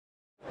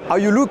Are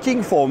you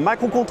looking for a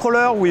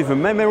microcontroller with a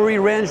memory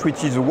range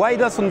which is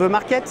widest on the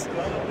market?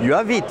 You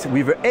have it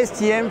with the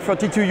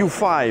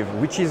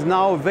STM32U5, which is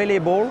now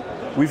available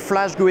with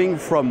flash going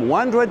from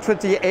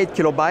 128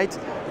 kilobytes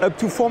up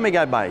to 4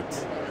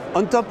 megabytes.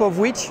 On top of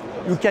which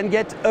you can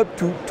get up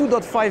to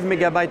 2.5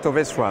 megabytes of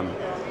SRAM.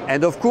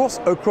 And of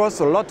course, across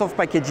a lot of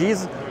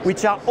packages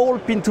which are all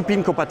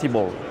pin-to-pin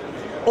compatible.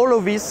 All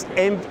of this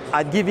aimed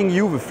at giving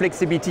you the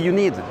flexibility you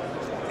need.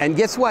 And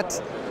guess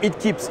what? It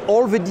keeps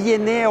all the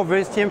DNA of the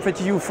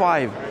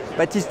STM32U5,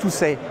 that is to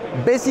say,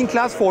 best in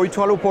class for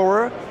ultra-low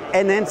power,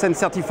 enhanced and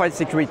certified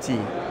security.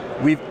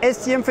 With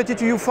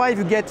STM32U5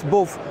 you get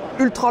both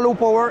ultra-low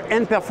power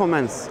and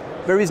performance.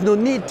 There is no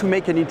need to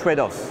make any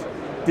trade-offs.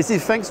 This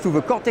is thanks to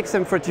the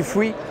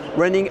Cortex-M33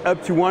 running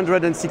up to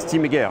 160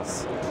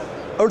 MHz.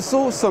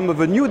 Also, some of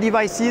the new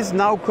devices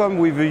now come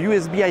with a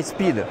USB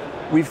high-speed,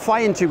 with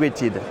PHY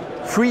integrated,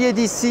 free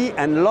ADC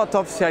and a lot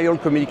of serial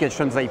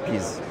communications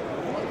IPs.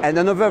 And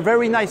another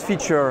very nice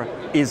feature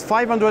is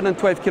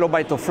 512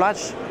 kilobytes of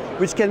flash,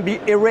 which can be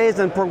erased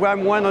and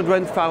programmed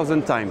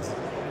 100,000 times.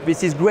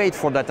 This is great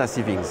for data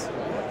savings.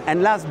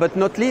 And last but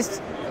not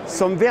least,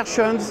 some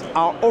versions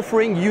are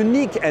offering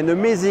unique and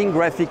amazing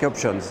graphic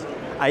options.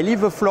 I leave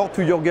the floor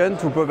to Jürgen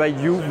to provide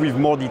you with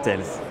more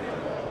details.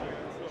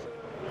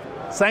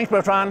 Thanks,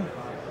 Bertrand.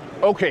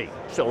 Okay,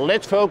 so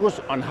let's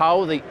focus on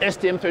how the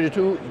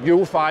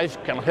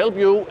STM32U5 can help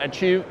you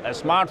achieve a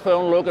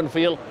smartphone look and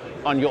feel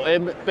on your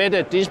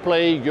embedded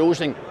display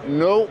using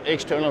no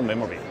external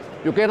memory.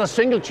 You get a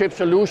single chip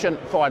solution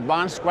for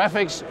advanced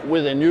graphics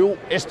with a new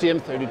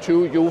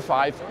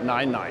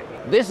STM32U599.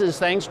 This is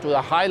thanks to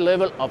the high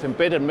level of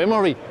embedded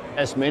memory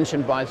as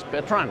mentioned by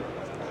Bertrand,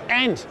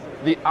 and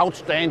the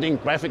outstanding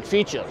graphic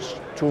features.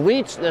 To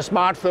reach the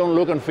smartphone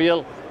look and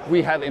feel,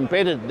 we have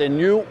embedded the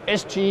new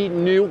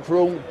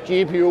NeoChrom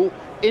GPU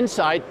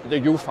inside the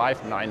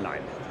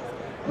U599.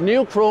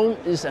 NeoChrom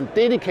is a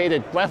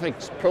dedicated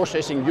graphics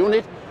processing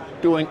unit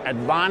doing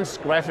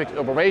advanced graphic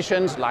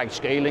operations like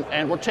scaling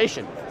and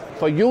rotation.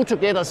 For you to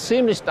get a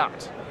seamless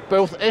start,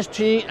 both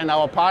ST and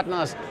our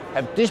partners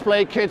have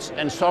display kits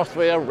and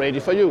software ready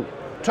for you.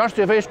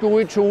 Touch2Face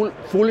GUI tool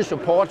fully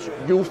supports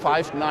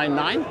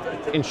U599,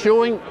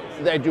 ensuring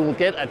that you will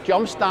get a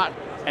jump start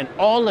and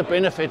all the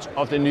benefits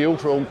of the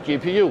NeoChrom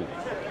GPU.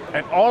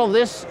 And all of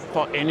this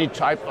for any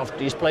type of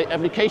display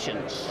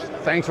applications.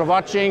 Thanks for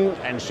watching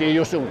and see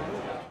you soon.